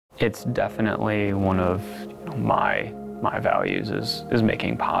It's definitely one of my values is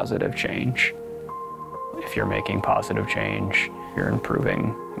making positive change. If you're making positive change, you're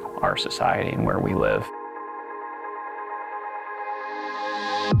improving our society and where we live.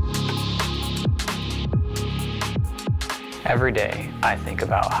 Every day, I think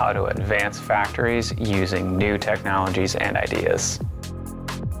about how to advance factories using new technologies and ideas.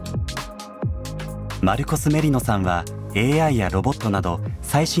 マルコス・メリノさんは AI やロボットなど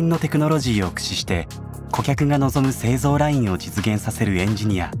最新のテクノロジーを駆使して顧客が望む製造ラインを実現させるエンジ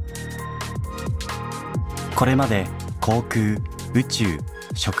ニア。これまで航空、宇宙、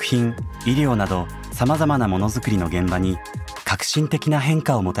食品、医療などさまざまなものづくりの現場に革新的な変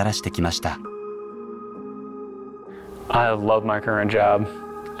化をもたらしてきました。I love my current job.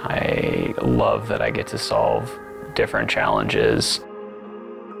 I love that I get to solve different challenges.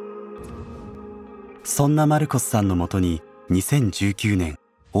 そんなマルコスさんのもとに2019年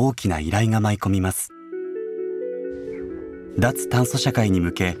大きな依頼が舞い込みます。脱炭素社会に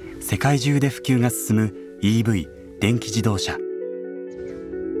向け世界中で普及が進む EV 電気自動車。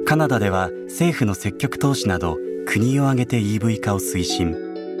カナダでは政府の積極投資など国を挙げて EV 化を推進。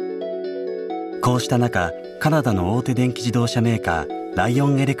こうした中、カナダの大手電気自動車メーカーライオ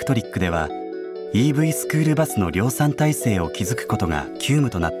ンエレクトリックでは EV スクールバスの量産体制を築くことが急務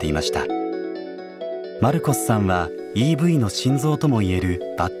となっていました。マルコスさんは EV の心臓ともいえ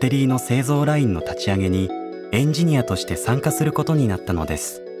るバッテリーの製造ラインの立ち上げにエンジニアとして参加することになったので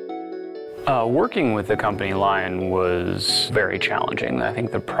す。Working with the company line was very challenging. I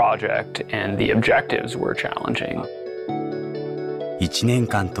think the project and the objectives were challenging. 1年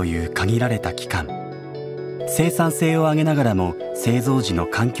間という限られた期間、生産性を上げながらも製造時の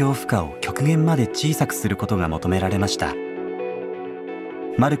環境負荷を極限まで小さくすることが求められました。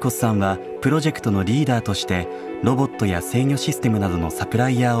マルコスさんはプロジェクトのリーダーとしてロボットや制御システムなどのサプラ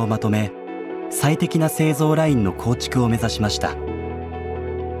イヤーをまとめ、最適な製造ラインの構築を目指しました。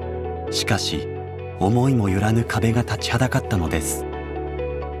しかし思いもよらぬ壁が立ちはだかったのです。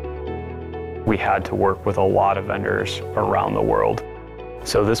We had to work with a lot of vendors around the world.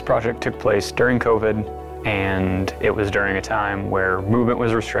 So this project took place during COVID, and it was during a time where movement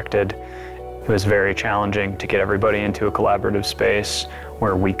was restricted. It was very challenging to get everybody into a collaborative space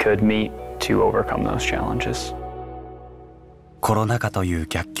where we could meet to overcome those challenges. コロナ禍という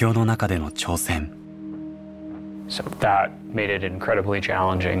逆境の中での挑戦。So that made it incredibly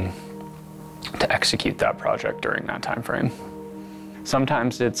challenging to execute that project during that time frame.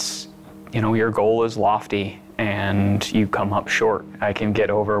 Sometimes it's, your goal is lofty and you come up short. I can get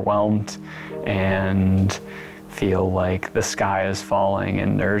overwhelmed and feel like the sky is falling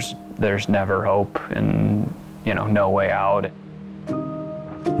and there's never hope and, no way out.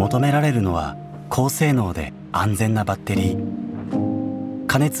 求められるのは高性能で安全なバッテリー。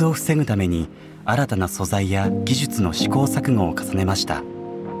加熱を防ぐために新たな素材や技術の試行錯誤を重ねました。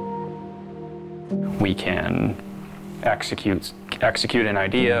We can execute an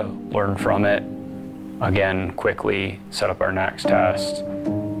idea, learn from it, again quickly set up our next test,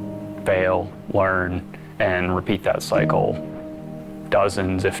 fail, learn, and repeat that cycle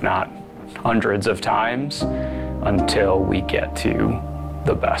dozens, if not hundreds of times until we get to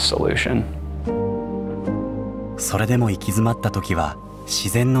the best solution. それでも行き詰まった時は自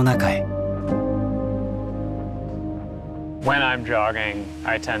然の中へ。When I'm jogging,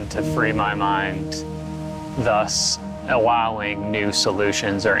 I tend to free my mind, thus allowing new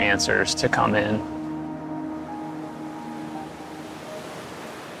solutions or answers to come in.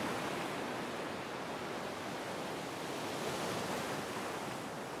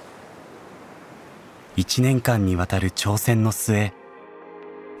 1年間にわたる挑戦の末、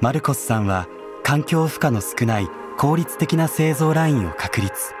マルコスさんは環境負荷の少ない効率的な製造ラインを確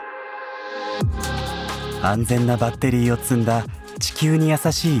立。安全なバッテリーを積んだ地球に優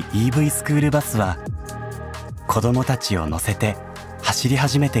しい EV スクールバスは子どもたちを乗せて走り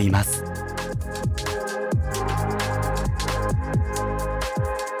始めています。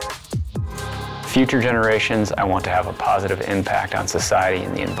Future generations, I want to have a positive impact on society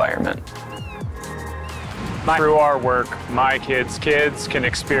and the environment. Through our work, my kids' kids can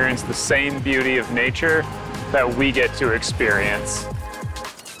experience the same beauty of nature that we get to experience.